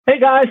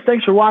guys,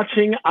 thanks for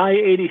watching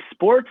I-80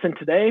 Sports, and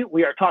today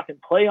we are talking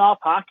playoff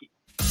hockey.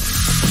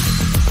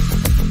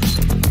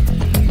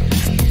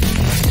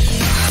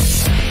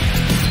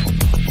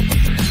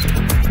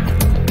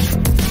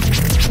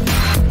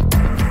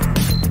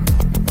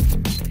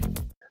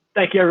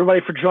 Thank you, everybody,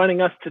 for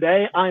joining us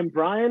today. I'm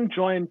Brian,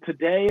 joined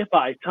today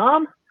by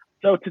Tom.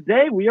 So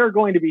today we are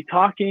going to be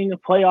talking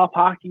playoff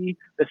hockey,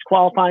 this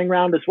qualifying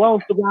round, as well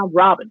as the round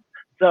robin.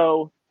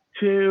 So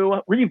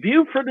to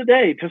review for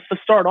today, just to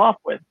start off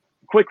with,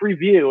 a quick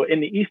review in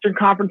the Eastern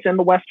Conference and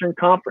the Western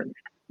Conference.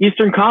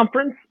 Eastern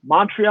Conference,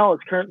 Montreal is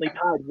currently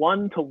tied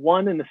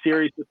 1-1 in the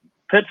series with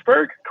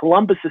Pittsburgh.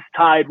 Columbus is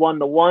tied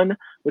 1-1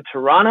 with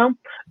Toronto.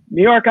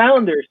 New York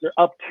Islanders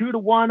are up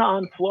 2-1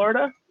 on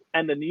Florida.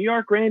 And the New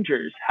York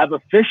Rangers have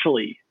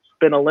officially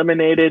been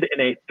eliminated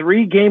in a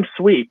 3-game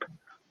sweep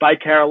by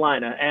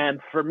Carolina. And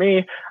for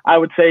me, I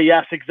would say,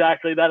 yes,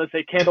 exactly. That is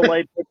a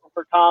candlelight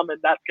for Tom, and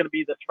that's going to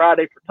be this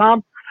Friday for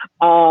Tom.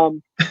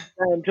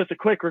 And just a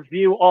quick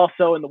review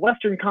also in the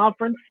Western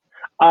Conference.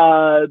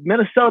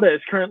 Minnesota is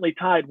currently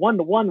tied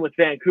 1-1 with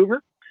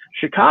Vancouver.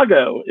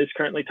 Chicago is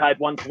currently tied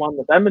 1-1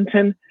 with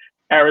Edmonton.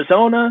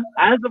 Arizona,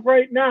 as of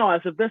right now,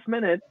 as of this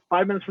minute,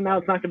 5 minutes from now,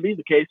 it's not going to be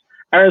the case.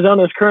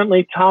 Arizona is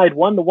currently tied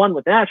 1-1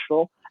 with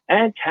Nashville,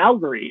 and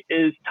Calgary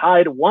is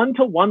tied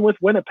 1-1 with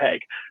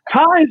Winnipeg.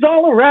 Ties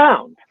all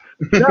around.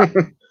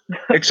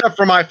 Except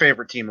for my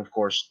favorite team, of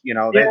course. You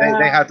know, they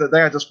had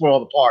to spoil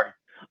the party.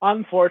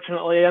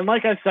 Unfortunately, and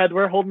like I said,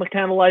 we're holding the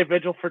candlelight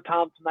vigil for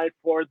Tom tonight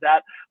for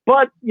that.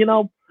 But you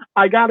know,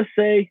 I gotta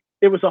say,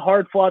 it was a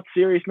hard-fought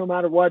series, no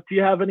matter what. Do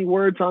you have any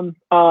words on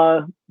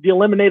the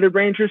eliminated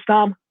Rangers,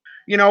 Tom?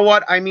 You know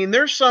what? I mean,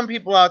 there's some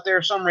people out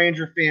there, some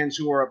Ranger fans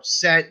who are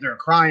upset. They're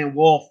crying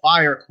wolf,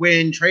 fire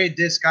Quinn, trade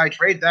this guy,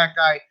 trade that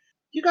guy.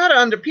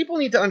 People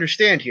need to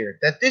understand here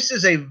that this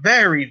is a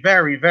very,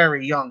 very,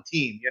 very young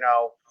team, you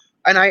know.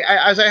 And I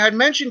as I had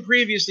mentioned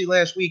previously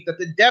last week, that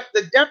the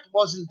depth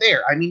wasn't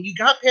there. I mean, you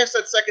got past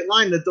that second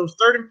line, that those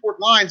third and fourth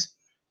lines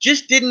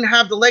just didn't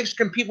have the legs to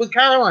compete with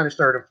Carolina's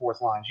third and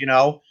fourth lines, you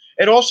know.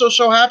 It also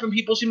so happened,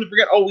 people seem to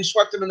forget, we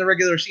swept them in the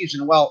regular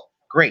season. Well,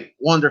 great,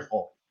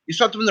 wonderful. You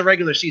swept them in the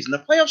regular season. The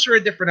playoffs are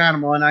a different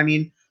animal, and I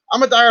mean,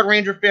 I'm a diehard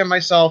Ranger fan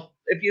myself.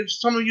 If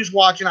some of you's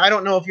watching, I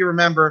don't know if you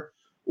remember,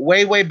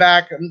 way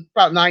back,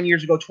 about 9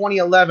 years ago,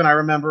 2011, I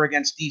remember,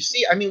 against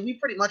DC. I mean, we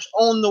pretty much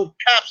owned the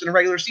Caps in the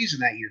regular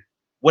season that year.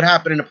 What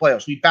happened in the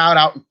playoffs? We bowed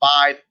out in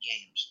 5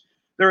 games.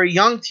 They're a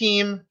young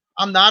team.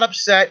 I'm not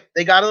upset.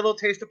 They got a little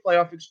taste of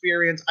playoff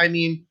experience. I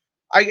mean,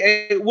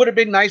 it would have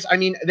been nice. I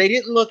mean, they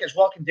didn't look as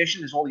well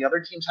conditioned as all the other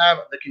teams have.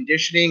 The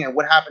conditioning and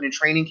what happened in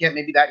training camp,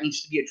 maybe that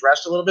needs to be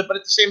addressed a little bit. But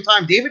at the same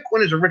time, David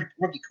Quinn is a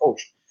rookie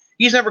coach.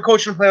 He's never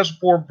coached in the playoffs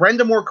before.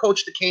 Brenda Moore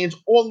coached the Canes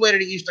all the way to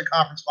the Eastern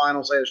Conference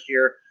Finals last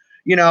year.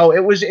 You know,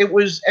 it was,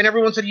 and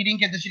everyone said, you didn't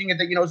get this, you didn't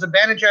get that. You know,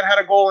 Zibanejad had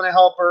a goal and a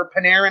helper.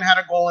 Panarin had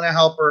a goal and a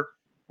helper.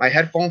 My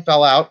headphone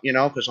fell out, you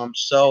know, because I'm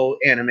so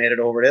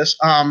animated over this.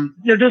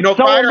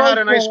 Kreider had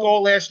a nice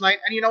goal last night.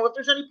 And, you know, if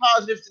there's any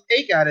positives to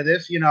take out of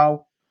this, you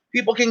know,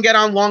 people can get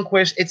on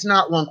Lundqvist. It's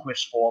not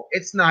Lundqvist's fault.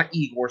 It's not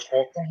Igor's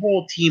fault. The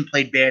whole team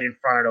played bad in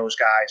front of those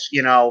guys.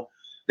 You know,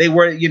 they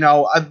were, you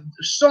know,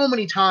 so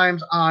many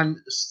times on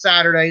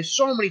Saturday,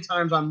 so many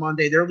times on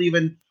Monday, they're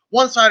leaving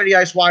one side of the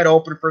ice wide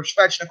open for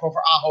Svechnikov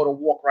or Aho to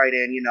walk right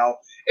in. You know,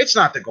 it's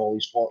not the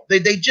goalie's fault.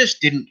 They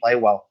just didn't play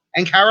well.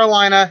 And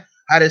Carolina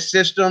had a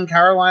system.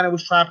 Carolina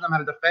was trapping them,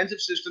 had a defensive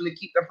system to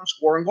keep them from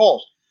scoring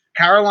goals.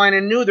 Carolina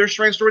knew their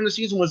strengths during the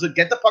season was to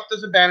get the puck to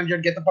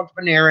Zibanejad, get the puck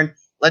to Panarin,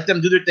 let them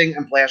do their thing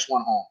and blast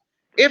one home.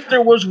 If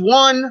there was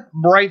one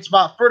bright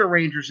spot for the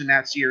Rangers in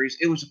that series,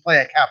 it was to play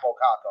at Capo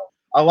Caco.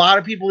 A lot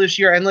of people this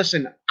year, and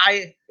listen,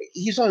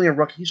 he's only a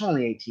rookie. He's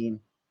only 18.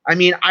 I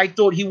mean, I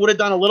thought he would have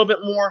done a little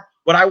bit more,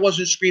 but I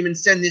wasn't screaming,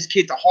 send this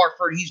kid to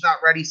Hartford. He's not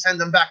ready. Send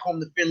him back home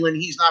to Finland.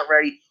 He's not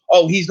ready.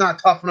 Oh, he's not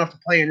tough enough to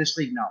play in this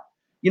league. No.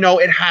 You know,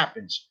 it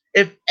happens.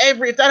 If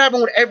that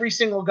happened with every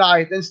single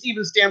guy, then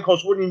Steven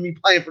Stamkos wouldn't even be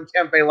playing for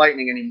Tampa Bay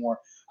Lightning anymore.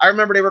 I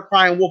remember they were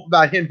crying wolf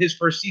about him his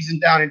first season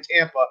down in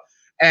Tampa.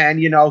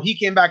 And, you know, he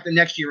came back the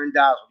next year and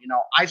dazzled. You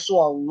know, I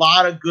saw a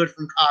lot of good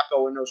from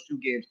Kakko in those 2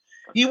 games.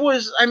 You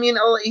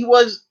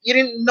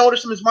didn't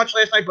notice him as much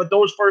last night, but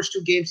those first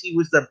 2 games, he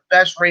was the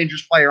best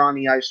Rangers player on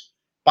the ice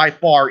by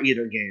far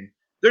either game.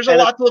 There's a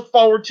lot to look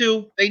forward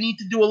to. They need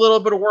to do a little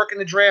bit of work in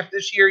the draft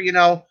this year, you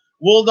know.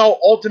 We'll know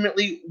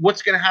ultimately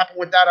what's going to happen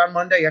with that on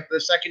Monday after the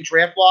second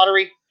draft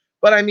lottery.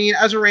 But, I mean,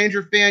 as a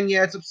Ranger fan,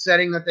 yeah, it's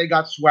upsetting that they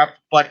got swept,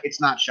 but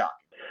it's not shocking.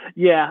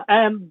 Yeah,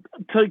 and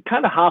to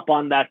kind of hop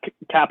on that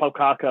Capo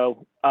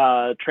Caco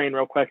train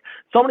real quick,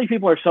 so many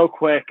people are so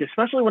quick,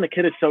 especially when a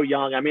kid is so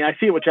young. I mean, I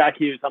see it with Jack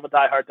Hughes. I'm a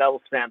diehard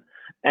Devils fan.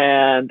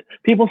 And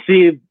people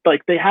see,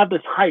 like, they have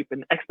this hype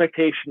and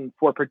expectation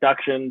for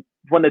production.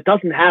 When it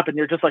doesn't happen,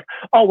 you're just like,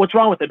 oh, what's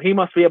wrong with him? He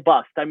must be a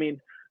bust. I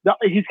mean,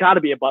 he's got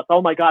to be a bust.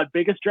 Oh, my God,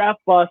 biggest draft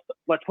bust.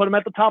 Let's put him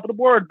at the top of the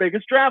board.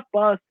 Biggest draft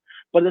bust.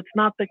 But it's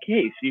not the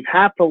case. You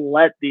have to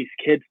let these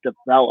kids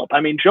develop. I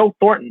mean, Joe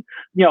Thornton,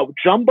 you know,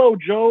 Jumbo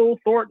Joe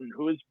Thornton,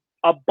 who is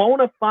a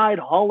bona fide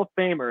Hall of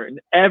Famer in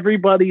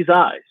everybody's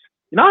eyes.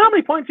 You know how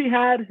many points he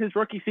had his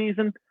rookie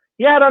season?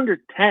 He had under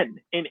 10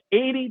 in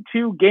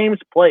 82 games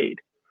played.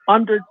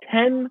 Under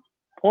 10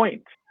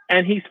 points.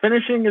 And he's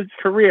finishing his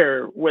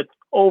career with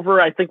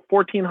over, I think,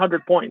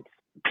 1,400 points.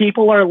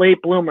 People are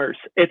late bloomers.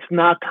 It's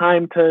not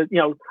time to,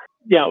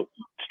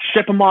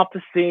 ship them off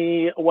to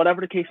sea, whatever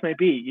the case may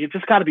be. You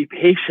just got to be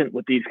patient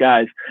with these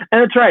guys.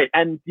 And it's right.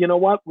 And you know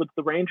what? With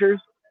the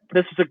Rangers,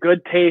 this is a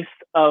good taste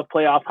of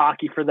playoff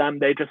hockey for them.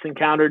 They just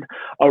encountered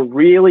a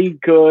really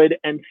good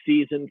and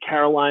seasoned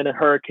Carolina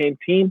Hurricane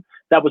team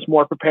that was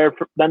more prepared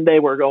than they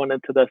were going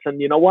into this.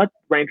 And you know what?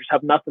 Rangers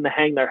have nothing to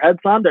hang their heads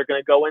on. They're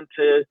going to go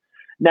into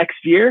next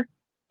year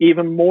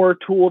even more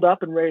tooled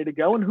up and ready to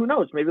go. And who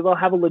knows? Maybe they'll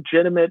have a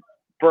legitimate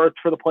berth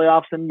for the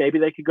playoffs, and maybe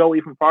they could go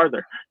even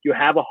farther. You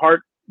have a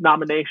Hart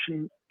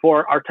nomination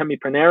for Artemi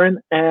Panarin,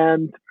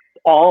 and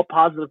all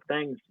positive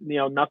things.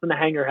 Nothing to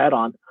hang your head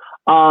on.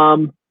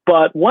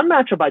 But one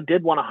matchup I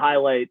did want to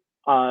highlight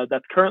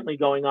that's currently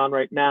going on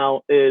right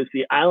now is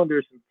the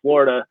Islanders in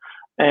Florida.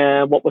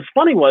 And what was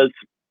funny was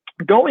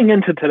going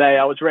into today,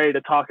 I was ready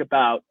to talk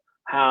about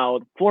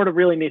how Florida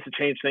really needs to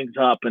change things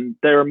up, and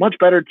they're a much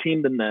better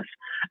team than this.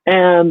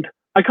 And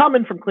I come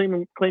in from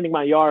cleaning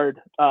my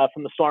yard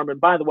from the storm. And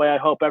by the way, I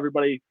hope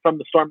everybody from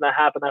the storm that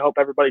happened, I hope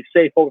everybody's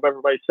safe, hope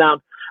everybody's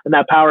sound, and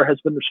that power has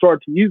been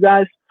restored to you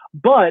guys.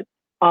 But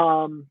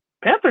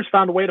Panthers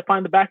found a way to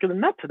find the back of the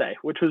net today,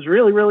 which was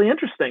really, really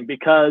interesting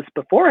because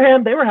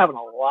beforehand they were having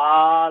a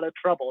lot of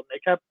trouble and they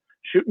kept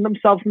shooting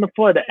themselves in the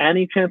foot at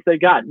any chance they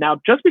got.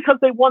 Now, just because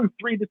they won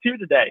 3-2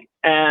 today,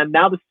 and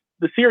now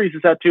the series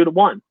is at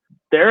 2-1,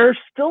 they're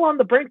still on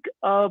the brink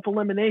of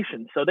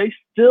elimination. So they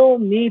still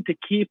need to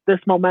keep this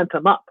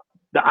momentum up.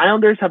 The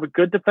Islanders have a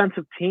good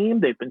defensive team.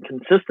 They've been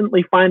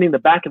consistently finding the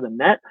back of the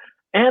net,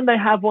 and they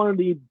have one of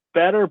the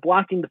better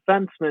blocking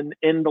defensemen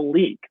in the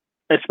league,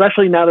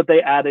 especially now that they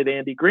added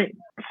Andy Green.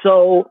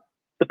 So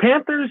the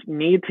Panthers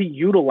need to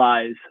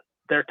utilize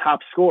their top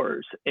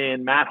scorers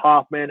in Matt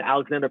Hoffman,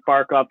 Alexander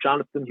Barkov,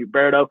 Jonathan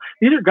Huberto.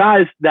 These are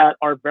guys that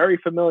are very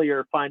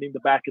familiar finding the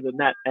back of the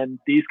net, and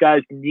these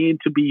guys need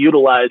to be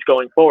utilized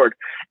going forward.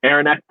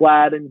 Aaron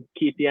Ekblad and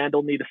Keith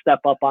Yandel need to step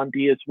up on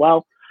D as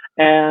well.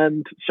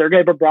 And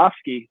Sergei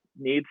Bobrovsky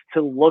needs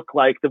to look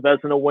like the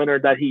Vezina winner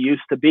that he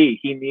used to be.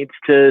 He needs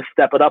to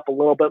step it up a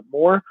little bit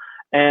more,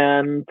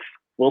 and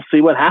we'll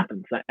see what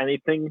happens.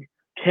 Anything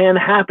can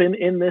happen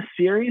in this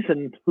series,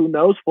 and who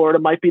knows, Florida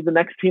might be the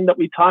next team that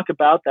we talk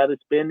about that has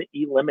been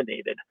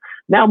eliminated.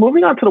 Now,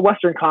 moving on to the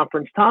Western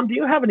Conference, Tom, do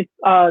you have any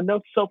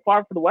notes so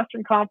far for the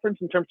Western Conference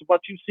in terms of what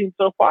you've seen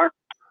so far?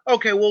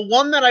 Okay, well,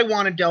 one that I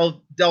want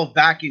to delve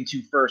back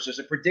into first is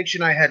a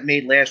prediction I had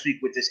made last week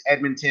with this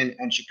Edmonton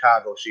and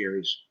Chicago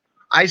series.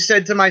 I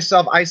said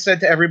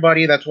to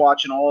everybody that's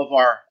watching, all of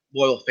our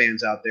loyal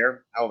fans out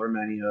there, however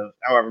many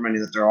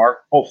that there are,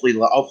 hopefully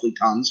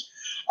tons.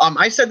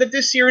 I said that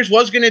this series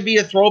was going to be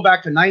a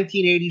throwback to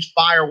 1980s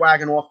fire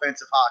wagon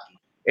offensive hockey.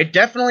 It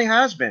definitely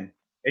has been.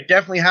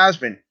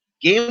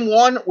 Game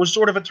 1 was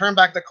sort of a turn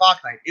back the clock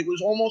night. It was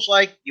almost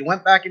like you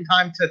went back in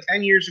time to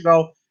 10 years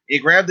ago.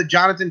 You grabbed the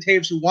Jonathan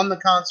Toews who won the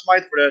Conn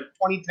Smythe for the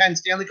 2010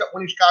 Stanley Cup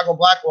winning Chicago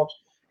Blackhawks,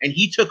 and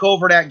he took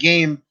over that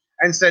game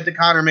and said to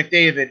Connor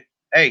McDavid,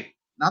 hey,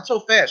 not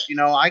so fast.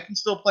 I can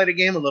still play the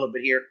game a little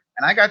bit here,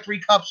 and I got 3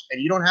 cups,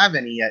 and you don't have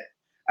any yet.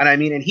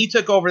 And he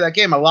took over that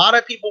game. A lot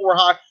of people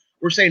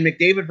were saying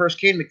McDavid versus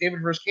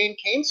Kane.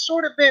 Kane's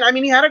sort of been,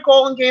 he had a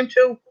goal in game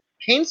 2.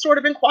 Kane's sort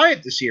of been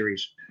quiet this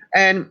series.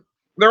 And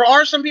there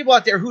are some people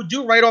out there who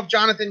do write off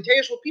Jonathan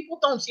Toews. What people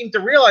don't seem to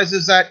realize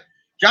is that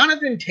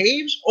Jonathan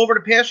Toews, over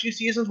the past few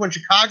seasons when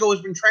Chicago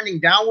has been trending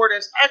downward,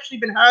 has actually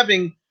been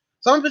having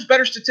some of his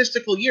better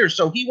statistical years.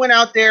 So he went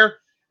out there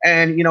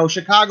and,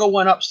 Chicago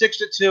went up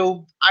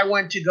 6-2. I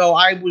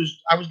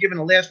was given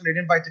a last-minute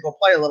invite to go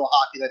play a little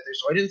hockey that day,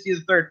 so I didn't see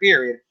the third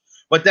period.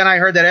 But then I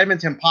heard that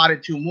Edmonton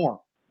potted 2 more.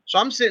 So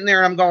I'm sitting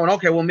there and I'm going,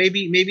 okay, well,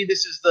 maybe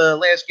this is the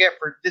last get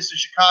for this is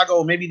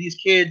Chicago. Maybe these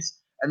kids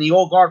and the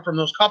old guard from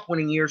those cup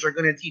winning years are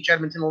going to teach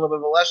Edmonton a little bit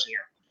of a lesson here.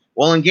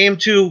 Well, in game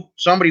 2,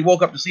 somebody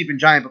woke up the sleeping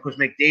giant because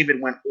McDavid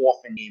went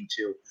off in game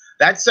 2.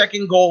 That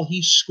second goal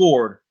he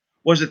scored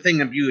was a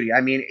thing of beauty.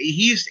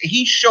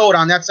 He showed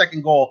on that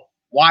second goal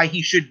why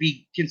he should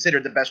be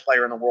considered the best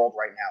player in the world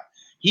right now.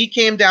 He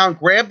came down,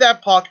 grabbed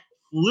that puck,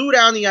 flew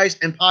down the ice,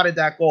 and potted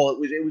that goal. It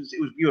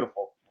was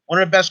beautiful.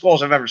 One of the best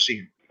goals I've ever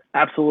seen.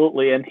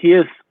 Absolutely, and he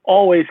is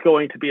always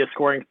going to be a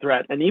scoring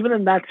threat. And even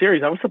in that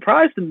series, I was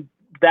surprised in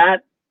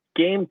that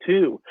game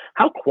 2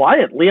 how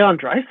quiet Leon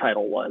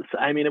Draisaitl was.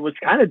 It was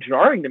kind of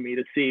jarring to me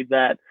to see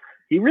that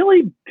he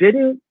really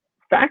didn't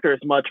factor as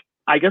much.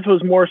 I guess it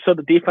was more so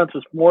the defense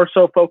was more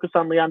so focused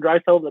on Leon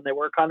Draisaitl than they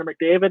were Connor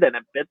McDavid, and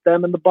it bit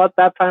them in the butt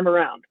that time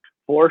around,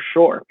 for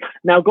sure.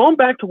 Now, going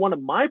back to one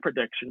of my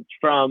predictions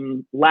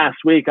from last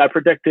week, I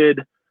predicted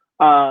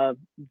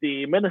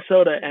the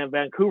Minnesota and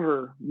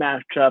Vancouver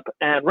matchup,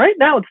 and right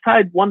now it's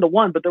tied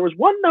 1-1, but there was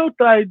one note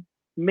that I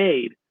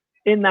made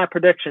in that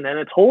prediction, and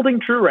it's holding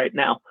true right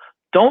now.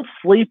 Don't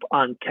sleep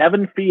on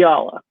Kevin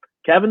Fiala.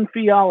 Kevin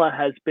Fiala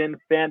has been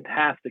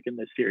fantastic in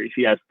this series.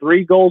 He has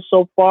 3 goals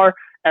so far,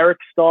 Eric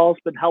Stahl's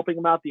been helping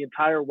him out the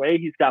entire way.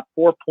 He's got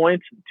 4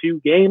 points in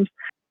 2 games.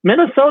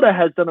 Minnesota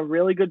has done a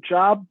really good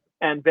job,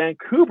 and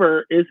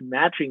Vancouver is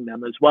matching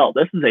them as well.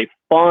 This is a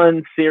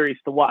fun series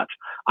to watch.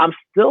 I'm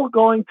still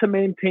going to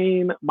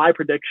maintain my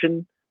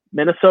prediction,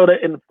 Minnesota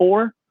in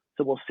 4.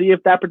 So we'll see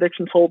if that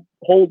prediction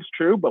holds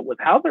true. But with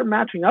how they're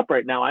matching up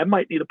right now, I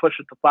might need to push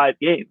it to 5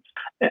 games.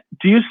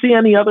 Do you see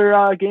any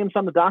other games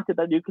on the docket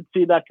that you could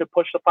see that could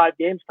push to 5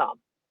 games, Tom?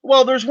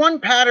 Well, there's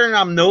one pattern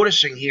I'm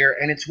noticing here,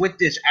 and it's with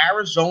this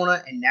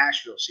Arizona and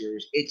Nashville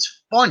series.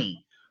 It's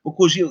funny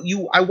because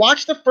I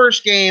watched the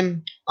first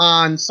game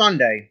on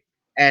Sunday,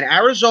 and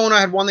Arizona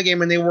had won the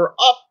game, and they were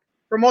up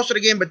for most of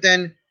the game. But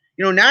then,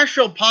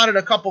 Nashville potted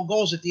a couple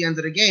goals at the end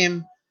of the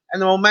game,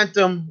 and the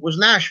momentum was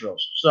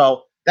Nashville's.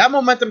 So that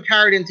momentum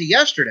carried into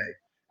yesterday.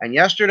 And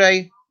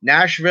yesterday,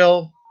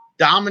 Nashville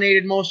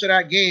dominated most of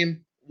that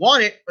game,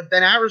 won it, but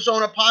then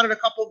Arizona potted a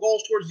couple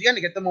goals towards the end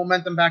to get the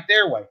momentum back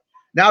their way.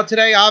 Now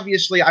today,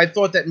 obviously, I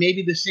thought that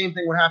maybe the same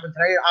thing would happen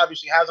today. It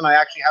obviously hasn't. I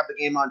actually have the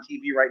game on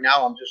TV right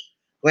now. I'm just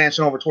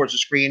glancing over towards the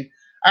screen.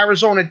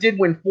 Arizona did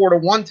win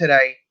 4-1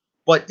 today,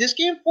 but this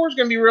game 4 is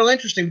going to be real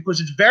interesting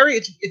because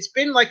it's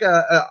been like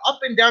a up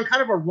and down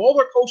kind of a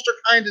roller coaster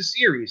kind of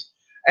series.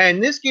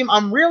 And this game,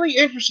 I'm really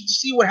interested to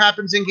see what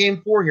happens in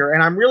game 4 here.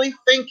 And I'm really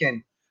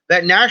thinking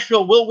that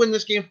Nashville will win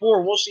this game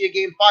 4. We'll see a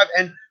game 5.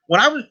 And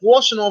when I was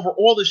glossing over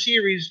all the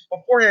series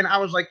beforehand, I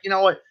was like, you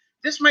know what?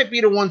 This might be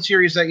the one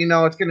series that,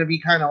 it's going to be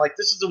kind of like,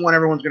 this is the one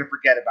everyone's going to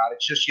forget about.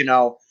 It's just,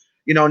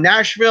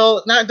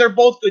 Nashville, they're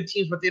both good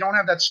teams, but they don't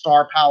have that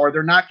star power.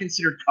 They're not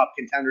considered cup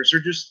contenders.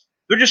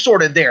 They're just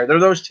sort of there.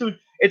 They're those two.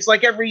 It's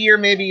like every year,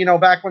 maybe,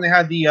 back when they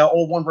had the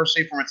old 1 versus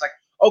 8 format, it's like,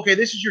 okay,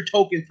 this is your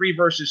token 3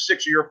 versus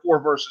 6 or your 4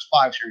 versus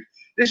 5 series.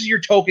 This is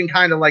your token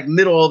kind of like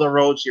middle of the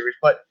road series.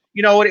 But,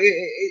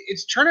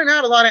 it's turning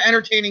out a lot of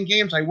entertaining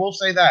games. I will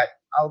say that.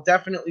 I'll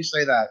definitely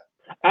say that.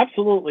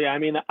 Absolutely. I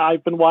mean,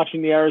 I've been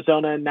watching the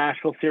Arizona and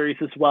Nashville series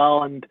as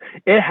well, and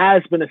it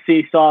has been a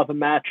seesaw of a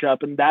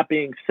matchup. And that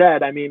being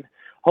said, I mean,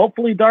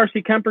 hopefully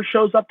Darcy Kemper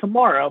shows up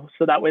tomorrow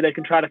so that way they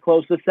can try to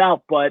close this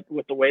out. But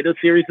with the way the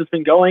series has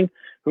been going,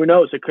 who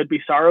knows? It could be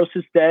Saros'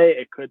 day.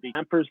 It could be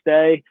Kemper's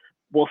day.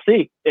 We'll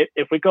see.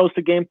 If it goes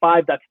to game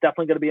 5, that's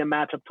definitely going to be a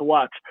matchup to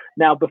watch.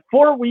 Now,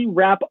 before we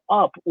wrap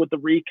up with the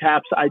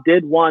recaps, I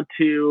did want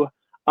to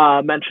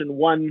mention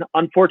one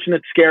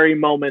unfortunate, scary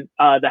moment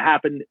that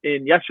happened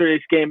in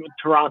yesterday's game in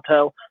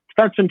Toronto.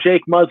 Defenseman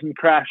Jake Muzzin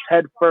crashed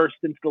head first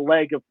into the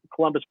leg of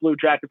Columbus Blue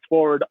Jackets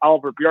forward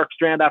Oliver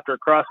Bjorkstrand after a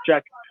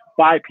cross-check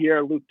by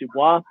Pierre-Luc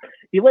Dubois.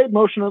 He laid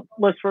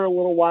motionless for a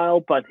little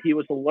while, but he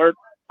was alert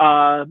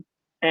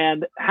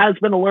and has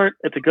been alert.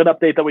 It's a good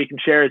update that we can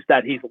share is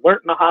that he's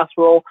alert in the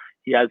hospital.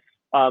 He has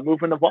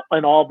movement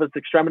in all of his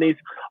extremities.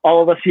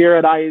 All of us here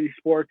at I-80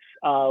 Sports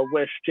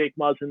wish Jake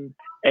Muzzin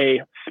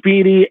a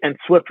speedy and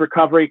swift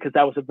recovery because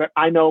that was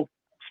I know,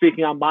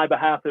 speaking on my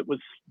behalf, it was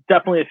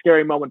definitely a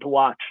scary moment to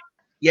watch.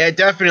 Yeah, it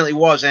definitely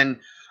was. And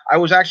I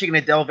was actually going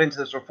to delve into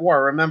this before. I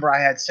remember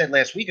I had said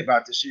last week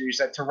about the series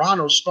that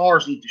Toronto's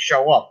stars need to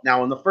show up.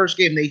 Now, in the first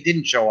game, they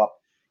didn't show up.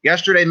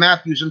 Yesterday,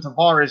 Matthews and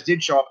Tavares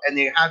did show up, and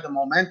they had the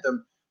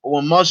momentum. But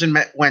when Muzzin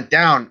went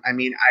down, I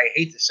mean, I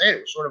hate to say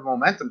it was sort of a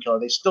momentum killer.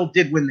 They still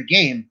did win the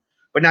game.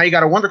 But now you got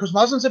to wonder because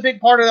Muzzin's a big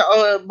part of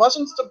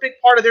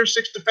their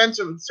six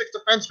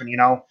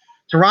defensemen.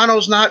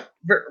 Toronto's not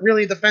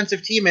really a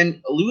defensive team,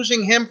 and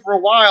losing him for a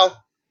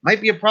while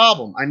might be a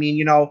problem. I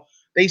mean,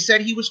 they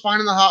said he was fine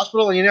in the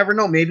hospital, and you never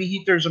know.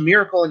 Maybe there's a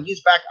miracle and he's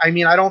back. I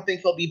mean, I don't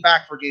think he'll be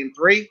back for game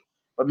 3,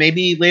 but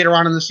maybe later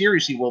on in the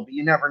series he will be.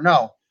 You never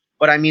know.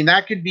 But I mean,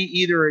 that could be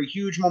either a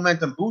huge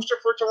momentum booster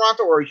for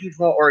Toronto or a huge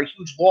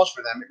loss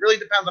for them. It really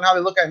depends on how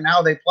they look at it and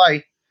how they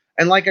play.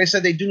 And like I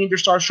said, they do need their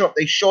stars show up.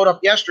 They showed up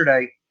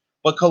yesterday,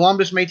 but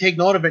Columbus may take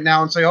note of it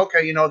now and say,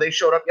 okay, they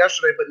showed up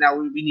yesterday, but now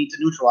we need to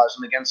neutralize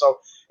them again. So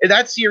in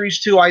that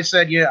series too, I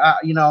said,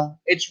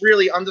 it's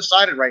really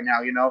undecided right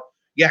now.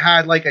 You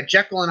had like a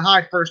Jekyll and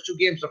Hyde first 2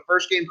 games. The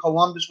first game,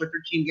 Columbus with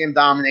their team game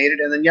dominated,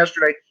 and then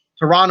yesterday,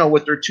 Toronto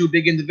with their 2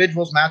 big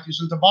individuals, Matthews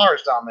and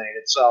Tavares,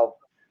 dominated. So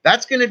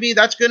that's going to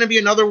be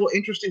another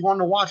interesting one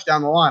to watch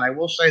down the line. I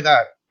will say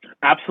that.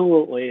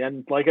 Absolutely,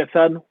 and like I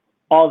said,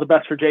 all the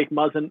best for Jake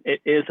Muzzin.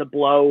 It is a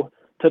blow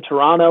to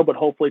Toronto, but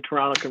hopefully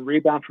Toronto can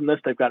rebound from this.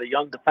 They've got a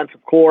young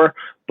defensive core,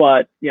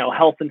 but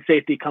health and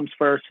safety comes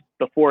first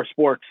before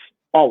sports,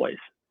 always.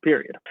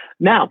 Period.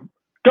 Now,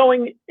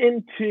 going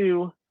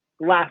into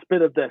the last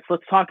bit of this,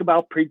 let's talk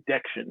about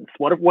predictions.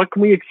 What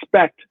can we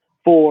expect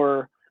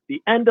for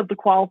the end of the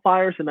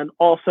qualifiers and then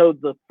also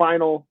the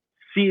final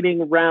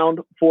seeding round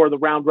for the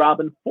round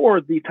robin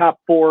for the top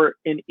 4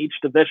 in each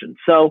division?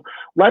 So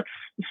let's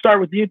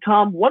start with you,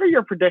 Tom. What are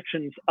your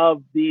predictions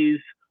of these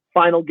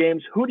final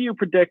games? Who do you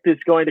predict is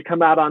going to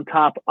come out on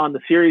top on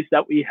the series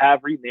that we have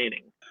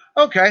remaining?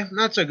 Okay,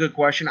 that's a good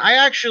question. I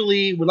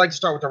actually would like to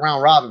start with the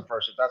round robin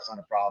first, if that's not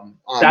a problem.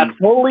 That's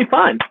totally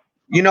fine.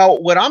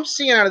 What I'm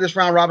seeing out of this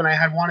round robin, I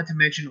had wanted to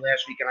mention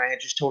last week, and I had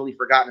just totally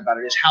forgotten about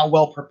it, is how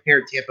well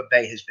prepared Tampa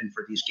Bay has been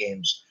for these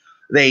games.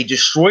 They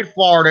destroyed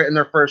Florida in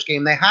their first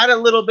game. They had a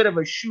little bit of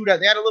a shootout.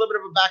 They had a little bit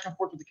of a back and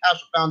forth with the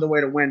Caps, but found a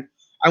way to win.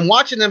 I'm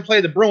watching them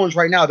play the Bruins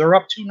right now. They're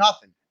up 2-0.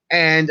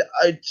 And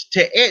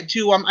to add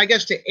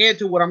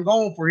to what I'm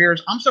going for here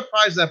is I'm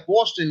surprised that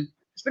Boston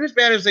has been as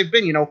bad as they've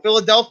been.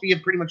 Philadelphia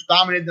pretty much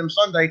dominated them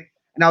Sunday,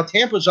 and now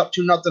Tampa's up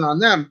 2-0 on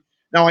them.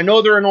 Now I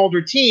know they're an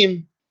older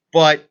team,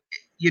 but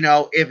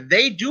if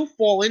they do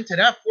fall into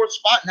that fourth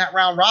spot in that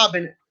round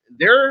robin,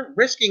 they're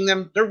risking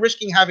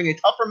having a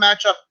tougher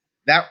matchup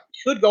that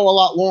could go a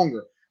lot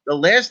longer. The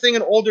last thing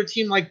an older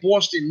team like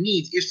Boston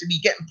needs is to be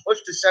getting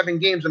pushed to 7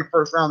 games in the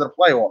first round of the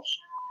playoffs.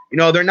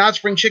 They're not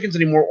spring chickens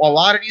anymore. A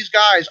lot of these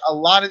guys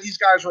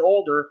are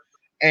older,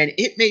 and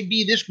it may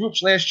be this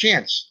group's last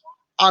chance.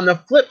 On the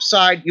flip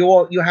side,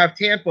 you have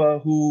Tampa,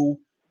 who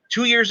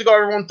 2 years ago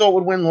everyone thought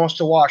would win, lost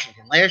to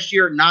Washington. Last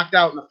year, knocked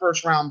out in the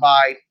first round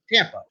by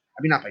Tampa.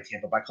 I mean, not by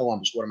Tampa, by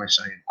Columbus. What am I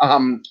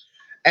saying?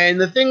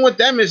 And the thing with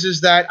them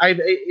is that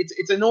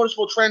it's a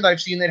noticeable trend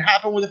I've seen that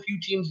happened with a few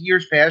teams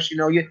years past.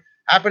 It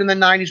happened in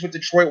the 90s with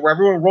Detroit, where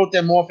everyone wrote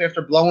them off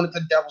after blowing it to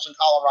the Devils in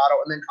Colorado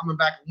and then coming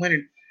back and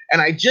winning.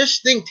 And I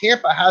just think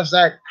Tampa has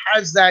that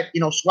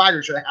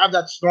swagger. So they have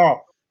that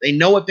snarl. They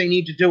know what they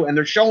need to do, and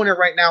they're showing it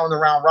right now in the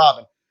round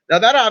robin. Now,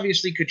 that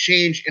obviously could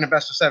change in a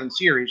best-of-7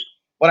 series,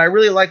 but I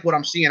really like what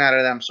I'm seeing out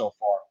of them so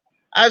far.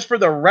 As for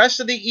the rest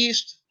of the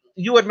East,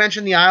 you had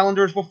mentioned the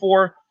Islanders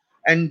before,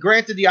 and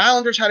granted, the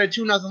Islanders had a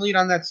 2-0 lead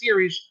on that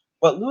series,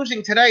 but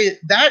losing today,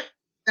 that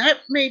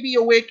might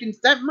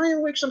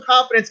awake some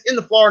confidence in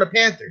the Florida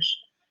Panthers.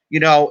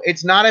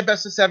 It's not a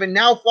best-of-7.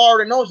 Now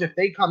Florida knows if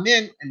they come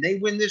in and they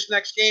win this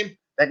next game,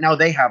 that now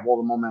they have all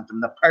the momentum.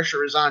 The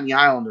pressure is on the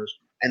Islanders,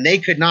 and they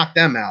could knock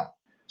them out.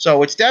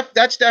 So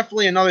that's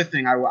definitely another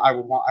thing I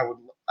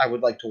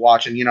would like to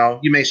watch, and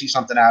you may see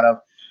something out of.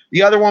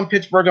 The other one,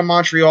 Pittsburgh and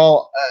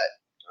Montreal.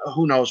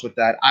 Who knows with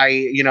that?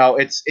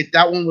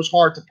 That one was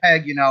hard to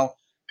peg.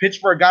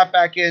 Pittsburgh got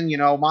back in.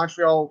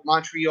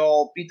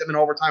 Montreal beat them in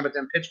overtime, but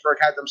then Pittsburgh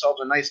had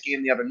themselves a nice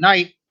game the other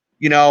night.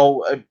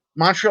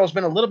 Montreal's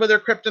been a little bit of their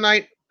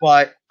kryptonite,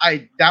 but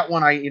I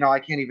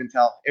can't even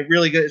tell. It's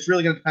really going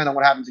to depend on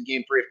what happens in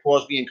Game 3. If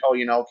Crosby and Co.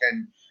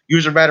 Can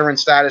use their veteran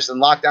status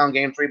and lock down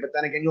Game 3, but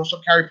then again, you also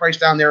carry Price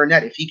down there in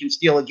net if he can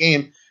steal a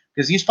game,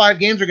 because these 5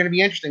 games are going to be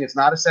interesting. It's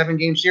not a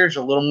 7-game series.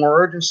 A little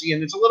more urgency,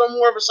 and it's a little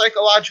more of a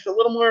psychological, a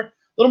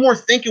little more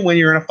thinking when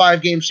you're in a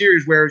 5-game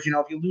series. Whereas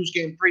if you lose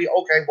Game 3,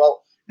 okay,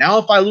 well, now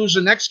if I lose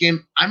the next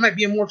game, I might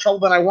be in more trouble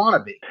than I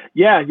want to be.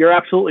 Yeah, you're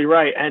absolutely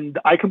right, and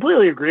I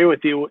completely agree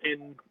with you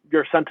in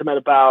your sentiment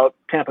about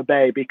Tampa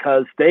Bay,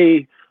 because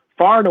they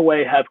far and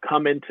away have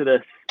come into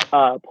this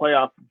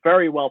playoff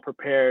very well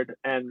prepared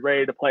and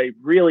ready to play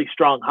really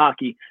strong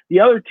hockey. The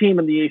other team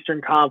in the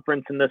Eastern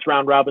Conference in this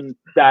round robin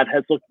that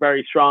has looked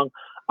very strong,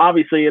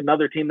 obviously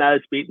another team that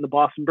has beaten the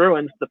Boston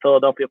Bruins, the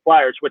Philadelphia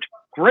Flyers, which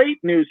great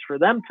news for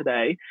them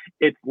today.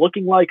 It's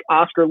looking like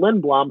Oscar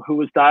Lindblom, who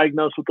was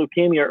diagnosed with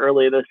leukemia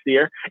earlier this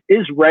year,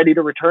 is ready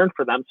to return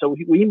for them. So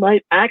we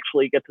might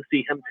actually get to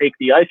see him take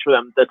the ice for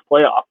them this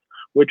playoff,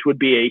 which would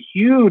be a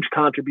huge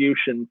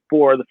contribution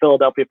for the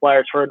Philadelphia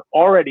Flyers for an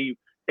already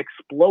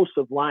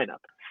explosive lineup.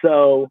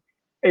 So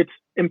it's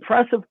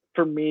impressive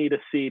for me to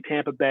see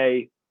Tampa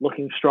Bay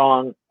looking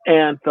strong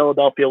and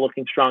Philadelphia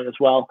looking strong as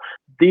well.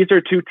 These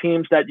are 2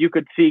 teams that you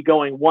could see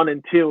going 1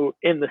 and 2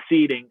 in the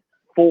seeding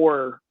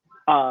for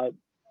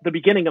the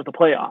beginning of the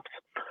playoffs.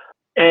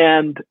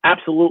 And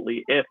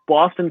absolutely, if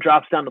Boston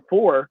drops down to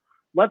 4,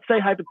 let's say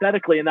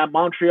hypothetically in that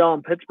Montreal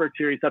and Pittsburgh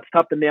series, that's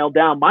tough to nail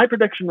down. My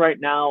prediction right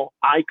now,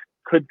 I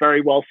could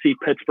very well see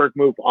Pittsburgh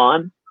move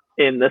on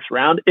in this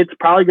round. It's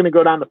probably going to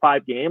go down to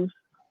 5 games,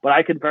 but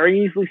I could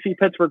very easily see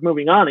Pittsburgh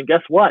moving on. And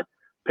guess what?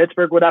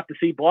 Pittsburgh would have to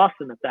see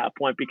Boston at that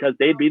point because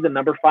they'd be the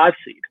number 5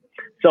 seed.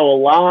 So a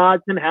lot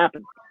can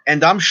happen.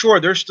 And I'm sure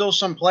there's still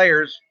some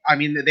players. I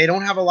mean, they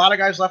don't have a lot of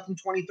guys left in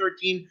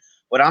 2013,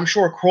 but I'm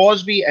sure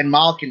Crosby and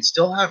Malkin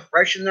still have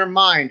fresh in their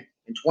mind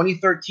in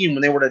 2013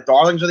 when they were the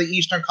darlings of the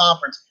Eastern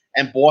Conference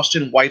and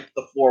Boston wiped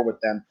the floor with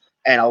them.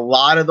 And a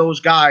lot of those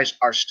guys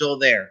are still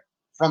there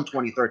from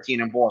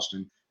 2013 in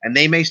Boston. And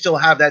they may still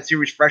have that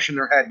series fresh in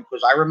their head,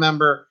 because I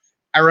remember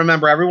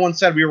everyone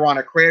said we were on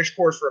a crash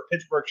course for a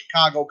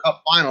Pittsburgh-Chicago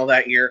Cup final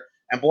that year,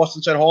 and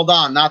Boston said, hold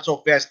on, not so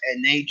fast,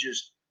 and they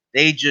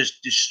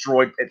just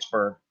destroyed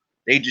Pittsburgh.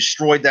 They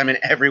destroyed them in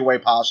every way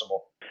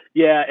possible.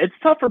 Yeah, it's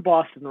tough for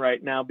Boston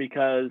right now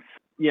because,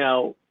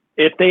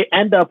 if they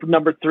end up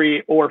number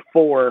 3 or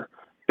 4,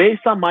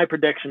 based on my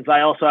predictions,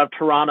 I also have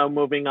Toronto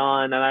moving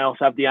on, and I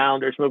also have the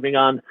Islanders moving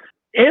on.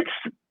 It's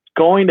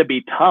going to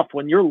be tough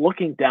when you're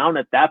looking down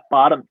at that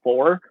bottom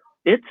 4.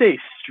 It's a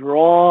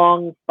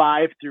strong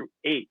 5 through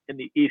 8 in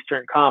the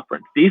Eastern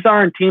Conference. These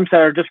aren't teams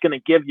that are just going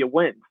to give you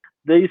wins.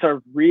 These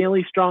are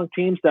really strong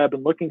teams that have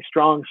been looking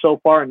strong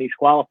so far in these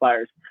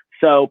qualifiers.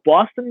 So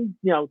Boston,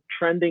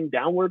 trending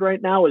downward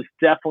right now is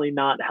definitely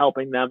not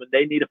helping them, and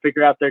they need to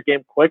figure out their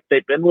game quick.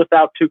 They've been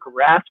without Tuukka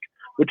Rask,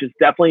 which has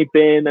definitely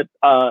been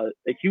a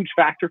huge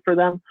factor for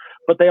them,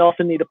 but they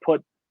also need to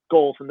put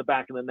goals in the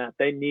back of the net.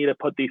 They need to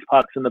put these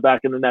pucks in the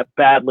back of the net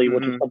badly,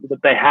 which is something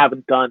that they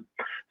haven't done.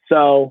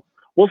 So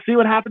we'll see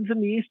what happens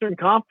in the Eastern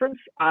Conference.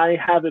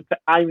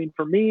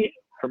 For me,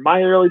 for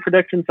my early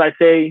predictions, I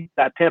say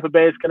that Tampa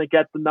Bay is going to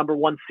get the number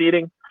 1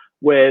 seeding,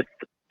 with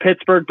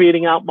Pittsburgh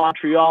beating out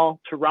Montreal,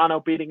 Toronto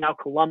beating out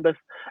Columbus,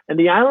 and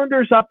the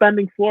Islanders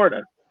upending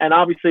Florida. And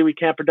obviously, we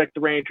can't predict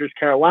the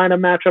Rangers-Carolina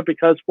matchup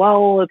because,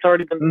 well, it's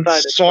already been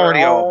decided. It's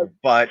already over.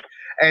 But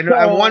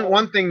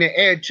one thing to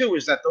add too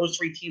is that those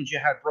 3 teams you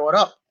had brought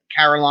up,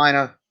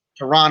 Carolina,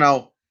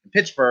 Toronto, and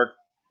Pittsburgh,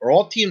 are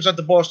all teams that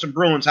the Boston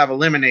Bruins have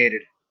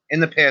eliminated in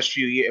the past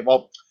few years.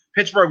 Well,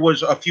 Pittsburgh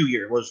was a few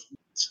years, was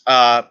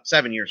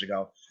 7 years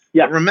ago.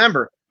 Yeah. But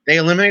remember, they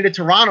eliminated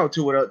Toronto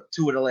two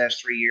of the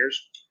last 3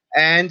 years,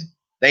 and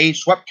they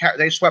swept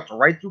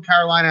right through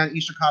Carolina in the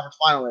Eastern Conference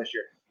Final last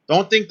year.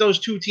 Don't think those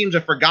 2 teams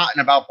have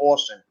forgotten about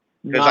Boston.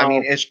 Because, I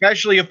mean,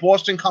 especially if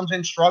Boston comes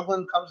in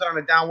struggling, comes in on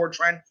a downward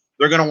trend,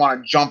 they're going to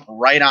want to jump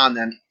right on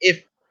them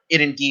if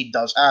it indeed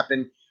does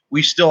happen.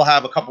 We still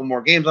have a couple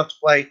more games left to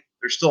play.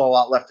 There's still a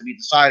lot left to be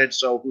decided,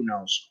 so who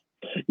knows?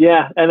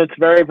 Yeah, and it's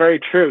very, very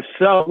true.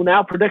 So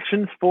now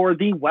predictions for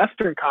the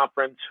Western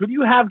Conference. Who do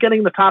you have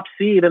getting the top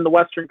seed in the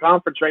Western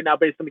Conference right now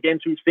based on the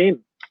games we've seen?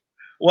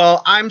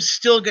 Well, I'm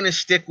still going to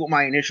stick with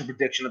my initial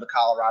prediction of the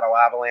Colorado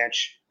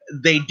Avalanche.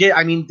 Did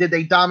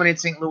they dominate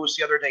St. Louis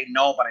the other day?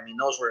 No, but I mean,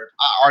 those were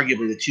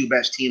arguably the 2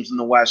 best teams in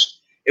the West.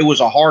 It was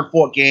a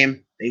hard-fought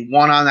game. They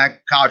won on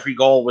that Kadri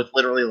goal with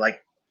literally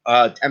like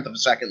a tenth of a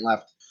second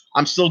left.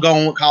 I'm still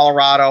going with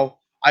Colorado.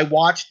 I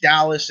watched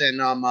Dallas and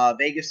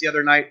Vegas the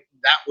other night.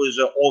 That was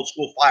an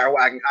old-school fire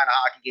wagon kind of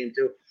hockey game,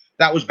 too.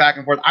 That was back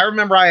and forth. I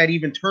remember I had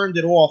even turned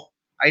it off.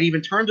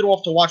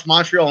 To watch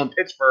Montreal and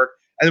Pittsburgh.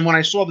 And then when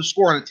I saw the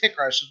score on the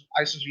ticker, I said,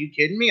 are you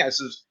kidding me? I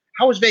says,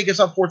 how was Vegas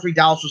up 4-3?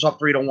 Dallas was up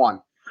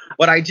 3-1.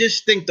 But I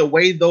just think the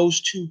way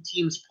those 2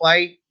 teams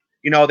play,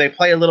 they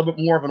play a little bit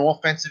more of an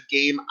offensive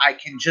game. I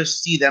can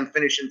just see them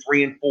finishing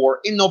 3 and 4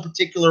 in no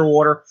particular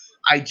order.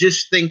 I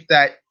just think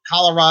that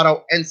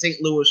Colorado and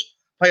St. Louis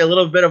play a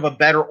little bit of a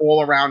better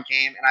all-around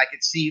game, and I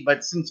could see.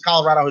 But since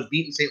Colorado has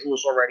beaten St.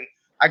 Louis already,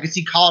 I could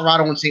see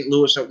Colorado and St.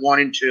 Louis at 1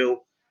 and 2,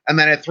 and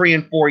then at 3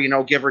 and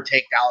 4, give or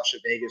take Dallas or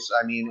Vegas.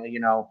 I mean,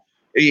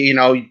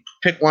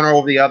 pick one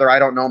over the other. I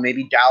don't know.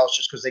 Maybe Dallas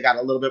just because they got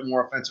a little bit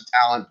more offensive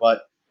talent,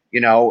 but.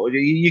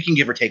 You can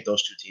give or take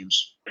those 2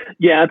 teams.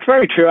 Yeah, it's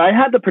very true. I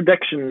had the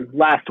prediction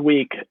last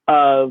week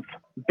of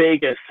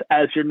Vegas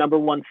as your number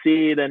 1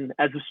 seed, and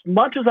as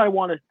much as I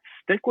want to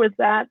stick with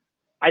that,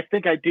 I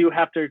think I do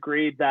have to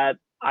agree that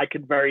I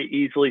could very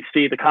easily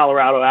see the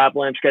Colorado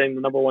Avalanche getting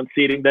the number 1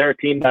 seeding. They're a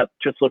team that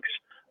just looks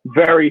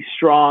very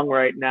strong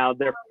right now.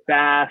 They're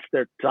fast.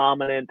 They're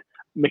dominant.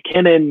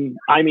 McKinnon,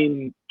 I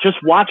mean, just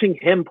watching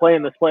him play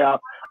in this playoff,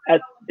 as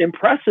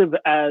impressive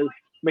as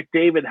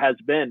McDavid has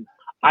been,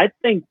 I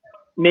think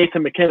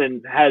Nathan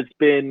McKinnon has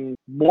been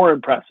more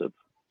impressive.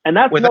 And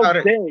that's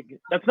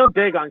no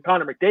dig on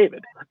Connor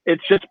McDavid.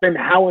 It's just been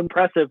how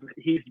impressive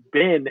he's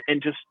been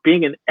and just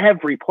being in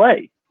every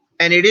play.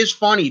 And it is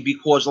funny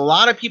because a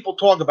lot of people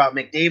talk about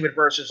McDavid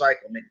versus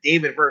Eichel,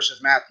 McDavid versus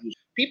Matthews.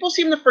 People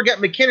seem to forget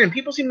McKinnon.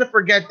 People seem to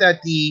forget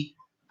that the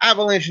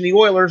Avalanche and the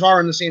Oilers are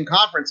in the same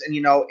conference. And,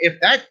 if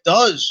that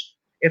does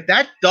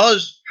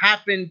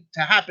happen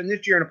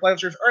this year in a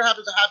playoff series, or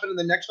happens to happen in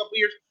the next couple of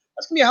years,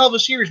 that's going to be a hell of a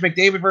series,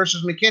 McDavid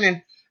versus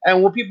McKinnon.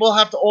 And what people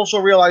have to also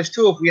realize,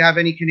 too, if we have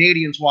any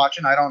Canadians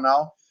watching, I don't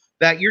know,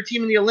 that your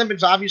team in the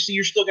Olympics, obviously,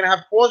 you're still going to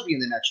have Crosby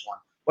in the next one.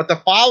 But the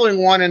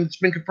following one, and it's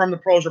been confirmed the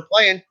pros are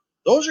playing,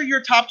 those are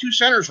your top 2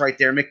 centers right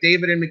there,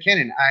 McDavid and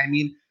McKinnon. I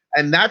mean,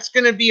 and that's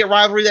going to be a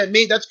rivalry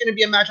that's going to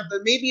be a matchup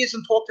that maybe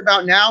isn't talked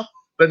about now,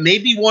 but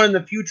maybe one in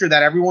the future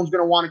that everyone's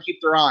going to want to keep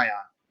their eye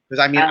on.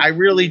 Because, I mean, I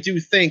really do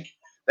think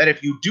that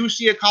if you do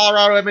see a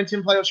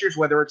Colorado-Edmonton playoff series,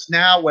 whether it's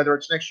now, whether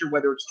it's next year,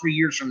 whether it's 3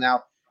 years from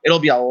now, it'll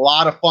be a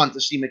lot of fun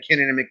to see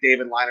McKinnon and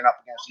McDavid lining up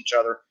against each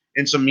other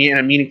in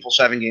a meaningful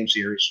 7-game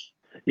series.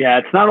 Yeah,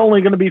 it's not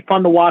only going to be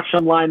fun to watch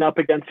them line up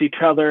against each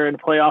other in a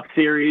playoff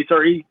series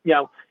or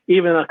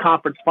even a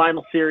conference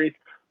final series,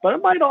 but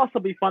it might also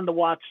be fun to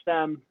watch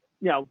them,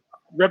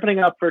 ripping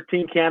up for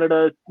Team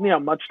Canada,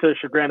 much to the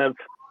chagrin of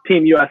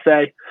Team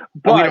USA.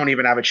 But we don't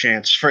even have a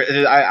chance.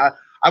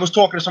 I was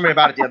talking to somebody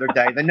about it the other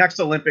day. The next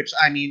Olympics,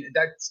 I mean,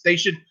 they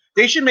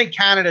should make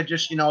Canada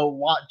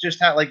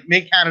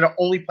make Canada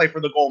only play for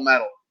the gold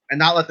medal and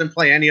not let them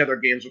play any other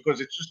games because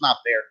it's just not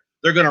fair.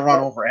 They're going to run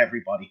over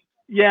everybody.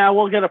 Yeah,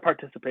 we'll get a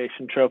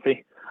participation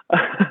trophy.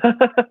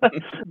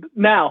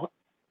 Now,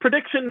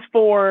 predictions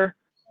for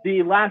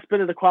the last bit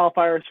of the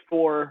qualifiers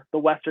for the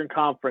Western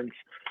Conference.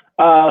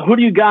 Who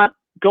do you got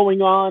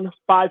going on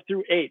 5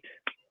 through 8?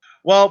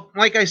 Well,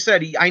 like I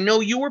said, I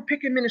know you were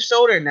picking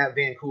Minnesota in that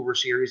Vancouver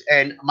series,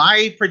 and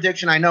my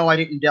prediction, I know I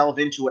didn't delve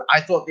into it. I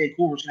thought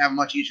Vancouver was going to have a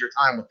much easier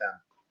time with them.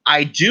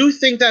 I do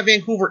think that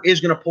Vancouver is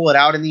going to pull it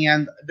out in the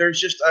end.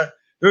 There's just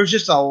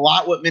a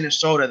lot with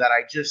Minnesota that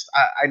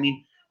I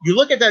mean, you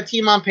look at that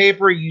team on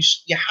paper, you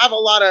have a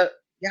lot of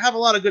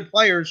good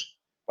players,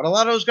 but a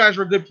lot of those guys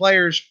were good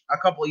players a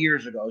couple of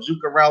years ago.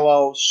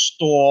 Zuccarello,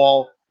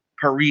 Stahl,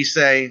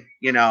 Parise,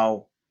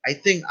 I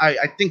think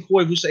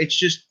Koivu, it's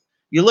just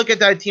You look at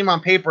that team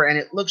on paper, and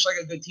it looks like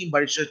a good team,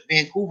 but it's just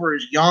Vancouver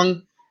is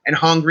young and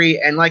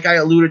hungry. And like I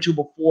alluded to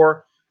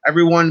before,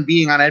 everyone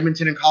being on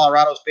Edmonton and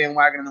Colorado's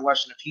bandwagon in the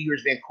West, in a few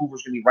years,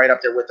 Vancouver's going to be right up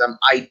there with them.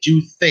 I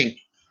do think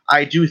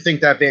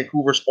that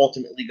Vancouver's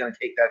ultimately going to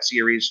take that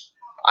series.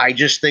 I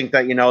just think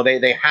that,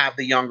 they have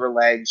the younger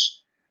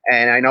legs.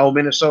 And I know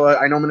Minnesota's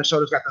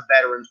got the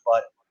veterans,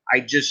 but I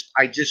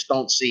just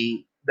don't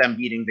see them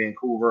beating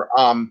Vancouver.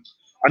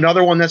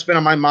 Another one that's been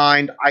on my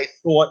mind, I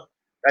thought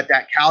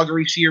that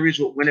Calgary series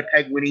with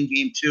Winnipeg winning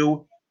game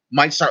 2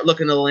 might start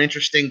looking a little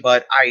interesting,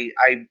 but I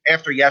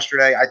after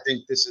yesterday,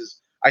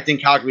 I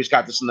think Calgary's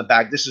got this in the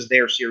bag. This is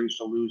their series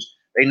to lose.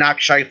 They knock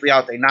Scheifele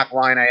out, they knock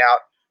Line out.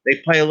 They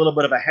play a little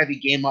bit of a heavy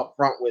game up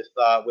front with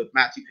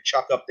Matthew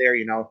Tkachuk up there,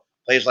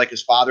 plays like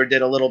his father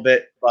did a little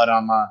bit, but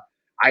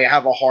I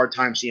have a hard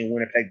time seeing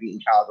Winnipeg beating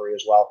Calgary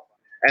as well.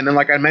 And then,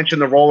 like I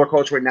mentioned, the roller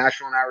coaster with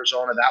Nashville and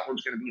Arizona, that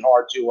one's going to be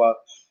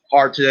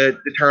hard to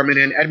determine.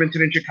 In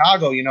Edmonton and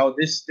Chicago,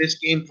 this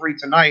game 3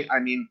 tonight. I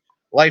mean,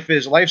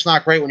 life's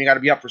not great when you got to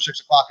be up for 6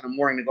 o'clock in the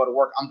morning to go to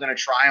work. I'm going to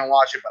try and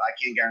watch it, but I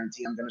can't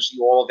guarantee I'm going to see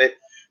all of it.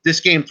 This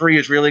game 3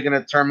 is really going to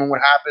determine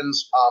what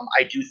happens.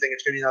 I do think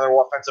it's going to be another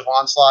offensive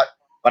onslaught,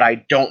 but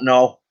I don't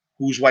know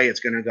whose way it's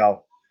going to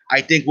go.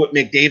 I think with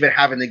McDavid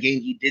having the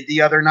game he did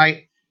the other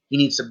night, he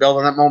needs to build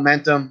on that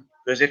momentum,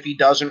 because if he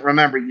doesn't,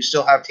 remember, you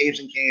still have Taves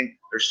and Kane.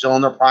 They're still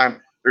in their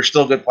prime. They're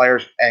still good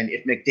players. And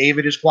if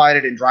McDavid is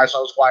quieted and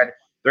Draisaitl is quieted,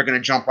 they're going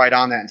to jump right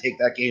on that and take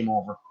that game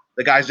over.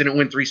 The guys didn't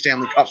win 3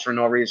 Stanley Cups for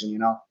no reason,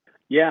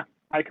 Yeah,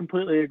 I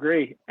completely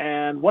agree.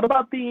 And what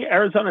about the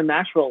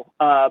Arizona-Nashville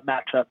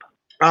matchup?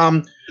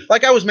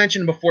 Like I was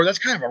mentioning before, that's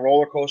kind of a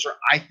roller coaster.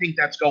 I think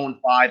that's going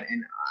 5,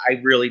 and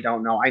I really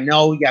don't know. I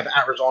know you have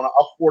Arizona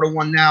up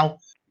 4-1 now.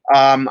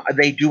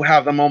 They do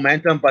have the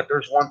momentum, but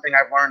there's one thing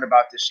I've learned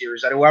about this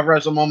series, that whoever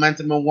has the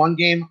momentum in one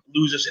game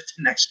loses it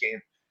the next game.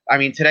 I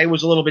mean, today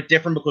was a little bit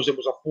different because it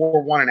was a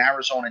 4-1 and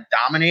Arizona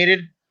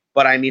dominated.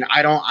 But I mean,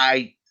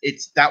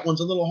 that one's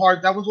a little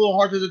hard. That one's a little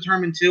hard to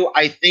determine too.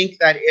 I think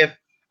that if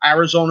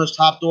Arizona's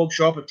top dogs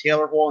show up, if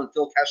Taylor Hall and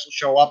Phil Kessel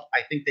show up,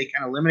 I think they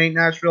can eliminate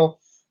Nashville.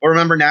 But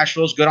remember,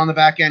 Nashville's good on the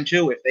back end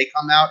too. If they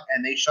come out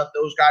and they shut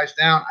those guys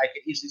down, I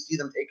could easily see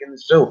them taking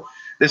this too.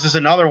 This is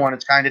another one.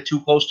 It's kind of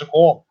too close to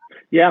call.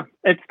 Yeah,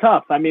 it's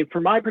tough. I mean, for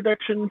my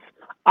predictions,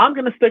 I'm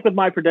going to stick with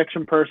my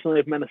prediction personally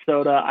of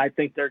Minnesota. I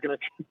think they're going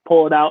to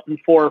pull it out in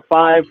 4 or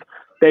 5.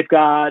 They've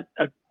got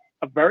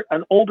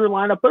an older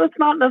lineup, but it's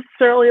not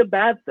necessarily a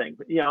bad thing.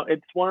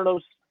 It's one of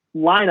those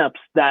lineups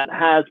that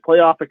has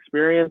playoff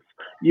experience.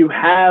 You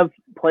have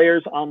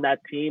players on that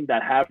team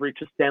that have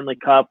reached a Stanley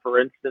Cup, for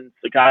instance,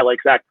 a guy like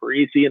Zach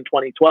Parise in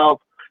 2012.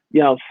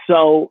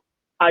 So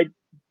I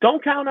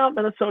don't count out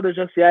Minnesota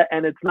just yet,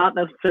 and it's not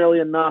necessarily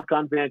a knock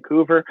on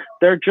Vancouver.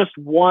 They're just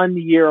 1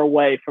 year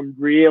away from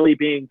really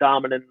being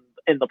dominant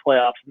in the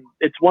playoffs.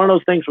 It's one of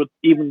those things with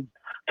even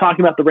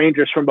talking about the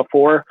Rangers from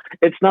before.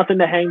 It's nothing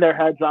to hang their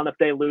heads on if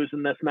they lose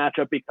in this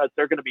matchup, because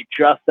they're going to be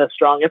just as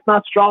strong, if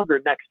not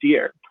stronger, next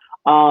year.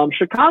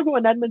 Chicago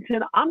and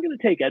Edmonton, I'm going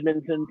to take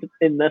Edmonton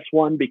in this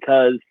one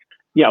because,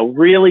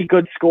 really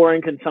good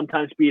scoring can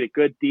sometimes beat a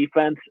good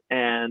defense.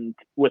 And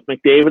with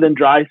McDavid and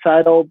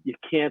Draisaitl, you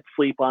can't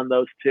sleep on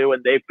those two.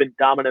 And they've been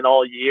dominant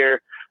all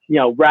year,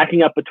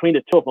 racking up between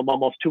the two of them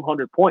almost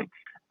 200 points.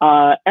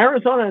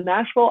 Arizona and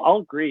Nashville, I'll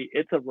agree.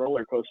 It's a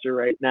roller coaster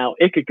right now.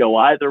 It could go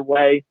either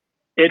way.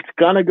 It's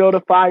going to go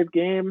to 5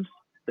 games.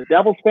 The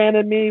Devils fan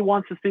in me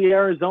wants to see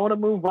Arizona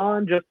move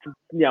on just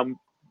to,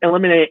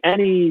 eliminate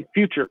any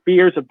future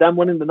fears of them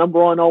winning the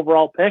number 1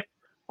 overall pick.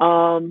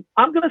 I'm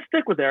going to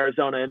stick with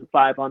Arizona in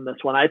 5 on this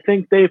one. I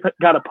think they've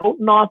got a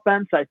potent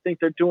offense. I think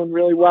they're doing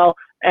really well.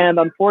 And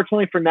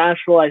unfortunately for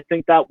Nashville, I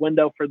think that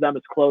window for them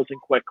is closing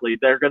quickly.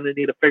 They're going to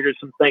need to figure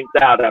some things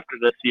out after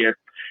this year.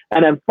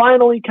 And then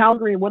finally,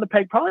 Calgary and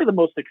Winnipeg, probably the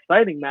most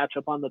exciting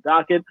matchup on the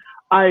docket.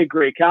 I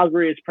agree.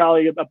 Calgary is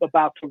probably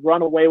about to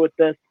run away with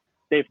this.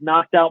 They've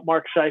knocked out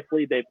Mark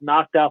Scheifele. They've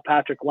knocked out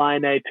Patrick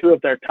Laine, 2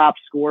 of their top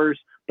scorers.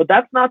 But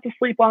that's not to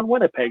sleep on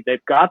Winnipeg.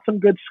 They've got some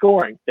good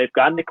scoring. They've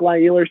got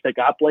Nikolai Ehlers. They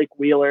got Blake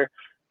Wheeler.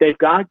 They've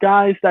got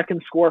guys that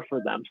can score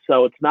for them.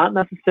 So it's not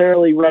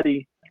necessarily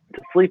ready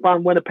to sleep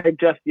on Winnipeg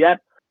just yet.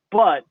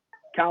 But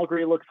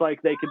Calgary looks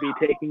like they could be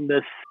taking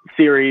this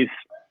series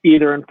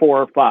either in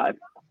 4 or 5.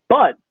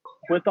 But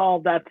with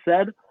all that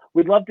said,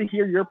 we'd love to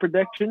hear your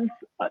predictions.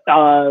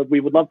 We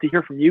would love to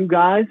hear from you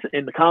guys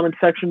in the comment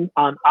section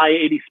on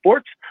I-80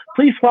 Sports.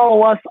 Please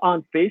follow us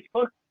on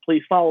Facebook.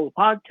 Please follow the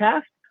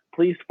podcast.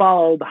 Please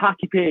follow the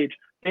hockey page,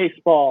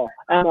 baseball,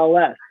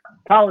 MLS,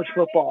 college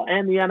football,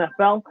 and the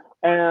NFL.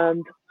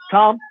 And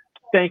Tom,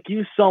 thank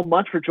you so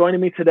much for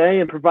joining me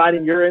today and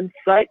providing your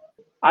insight.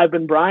 I've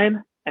been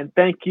Brian, and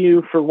thank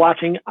you for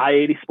watching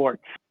I-80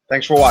 Sports.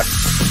 Thanks for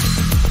watching.